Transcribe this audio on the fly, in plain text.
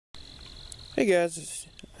Hey guys,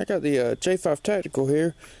 I got the J5 Tactical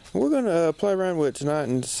here. We're going to play around with it tonight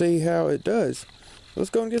and see how it does.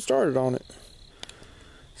 Let's go and get started on it.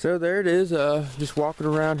 So there it is, just walking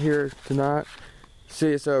around here tonight. See,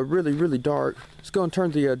 it's really dark. Let's go and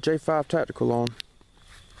turn the J5 Tactical on.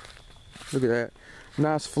 Look at that.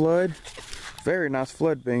 Nice flood. Very nice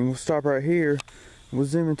flood beam. We'll stop right here. We'll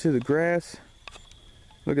zoom into the grass.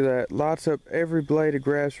 Look at that. Lights up every blade of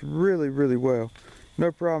grass really well. No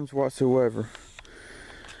problems whatsoever.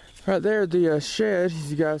 Right there, the shed, as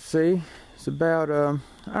you guys see, it's about,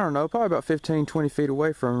 I don't know, probably about 15-20 feet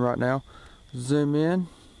away from it right now. Zoom in.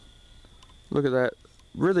 Look at that.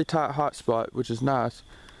 Really tight hot spot, which is nice.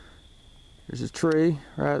 There's a tree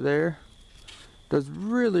right there. Does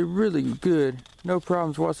really good. No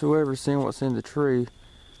problems whatsoever seeing what's in the tree.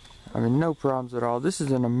 I mean, no problems at all. This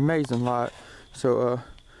is an amazing light. So,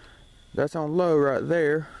 that's on low right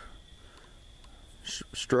there.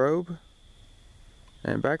 Strobe.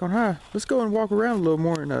 And back on high. Let's go and walk around a little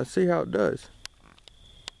more and see how it does.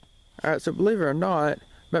 Alright, so believe it or not,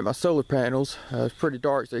 I'm at my solar panels. It's pretty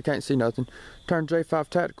dark so you can't see nothing. Turn J5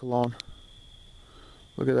 Tactical on.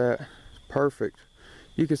 Look at that. It's perfect.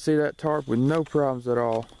 You can see that tarp with no problems at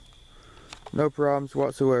all. No problems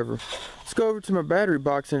whatsoever. Let's go over to my battery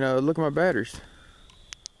box and look at my batteries.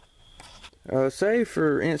 Say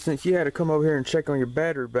for instance you had to come over here and check on your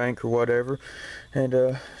battery bank or whatever,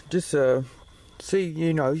 and just see,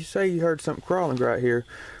 you say you heard something crawling right here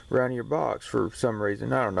around your box for some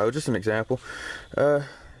reason. I don't know, just an example.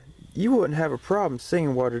 You wouldn't have a problem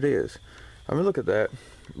seeing what it is. I mean, look at that.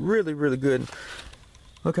 Really good.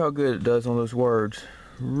 Look how good it does on those words.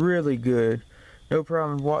 Really good. No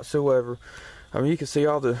problem whatsoever. I mean, you can see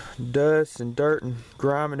all the dust and dirt and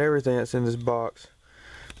grime and everything that's in this box.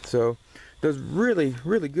 So does really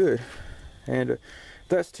good. And if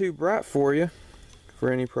that's too bright for you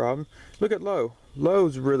for any problem, look at low.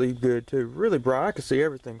 Low's really good too. Really bright. I can see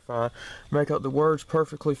everything fine. Make out the words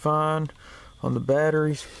perfectly fine on the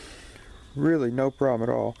batteries. Really no problem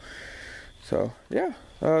at all. So yeah,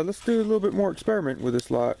 let's do a little bit more experiment with this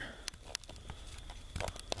light.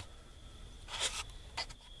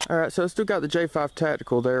 Alright, so I still got the J5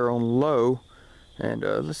 Tactical there on low. And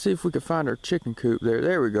let's see if we can find our chicken coop there.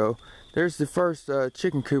 There we go. There's the first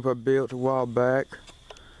chicken coop I built a while back.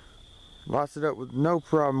 Lights it up with no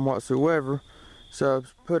problem whatsoever. So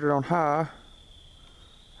put it on high.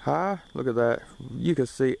 High, look at that. You can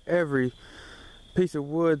see every piece of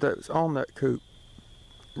wood that's on that coop.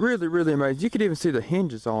 Really amazing. You could even see the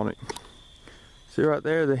hinges on it. See right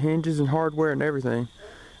there, the hinges and hardware and everything.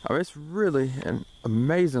 I mean, it's really an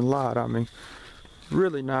amazing light. I mean,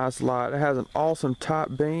 really nice light. It has an awesome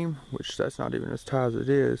tight beam, which that's not even as tight as it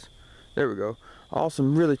is. There we go.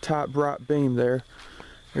 Awesome, really tight, bright beam there.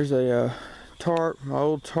 There's a tarp, my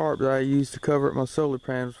old tarp that I used to cover up my solar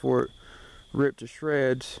panels before it ripped to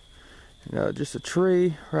shreds. And, just a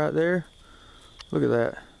tree right there. Look at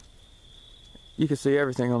that. You can see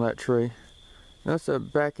everything on that tree. Let's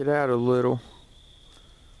back it out a little.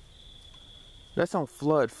 That's on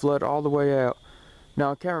flood all the way out.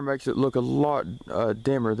 Now, camera makes it look a lot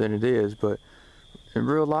dimmer than it is, but in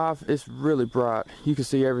real life, it's really bright. You can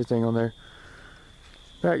see everything on there.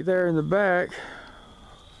 Back there in the back,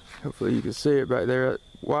 hopefully you can see it back there, that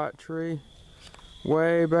white tree,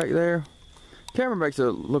 way back there. Camera makes it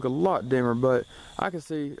look a lot dimmer, but I can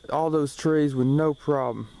see all those trees with no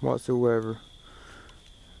problem whatsoever.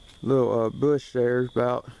 Little bush there,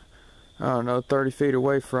 about, I don't know, 30 feet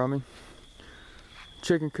away from me.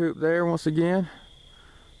 Chicken coop there once again.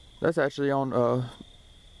 That's actually on,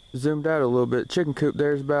 zoomed out a little bit. Chicken coop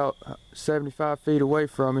there's about 75 feet away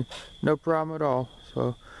from me. No problem at all.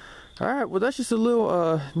 So, alright, well that's just a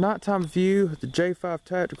little nighttime view of the J5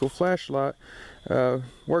 Tactical flashlight.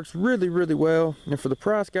 Works really well. And for the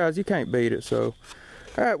price, guys, you can't beat it. So,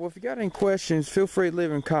 alright, well if you got any questions, feel free to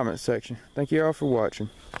leave in the comment section. Thank you all for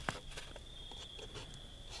watching.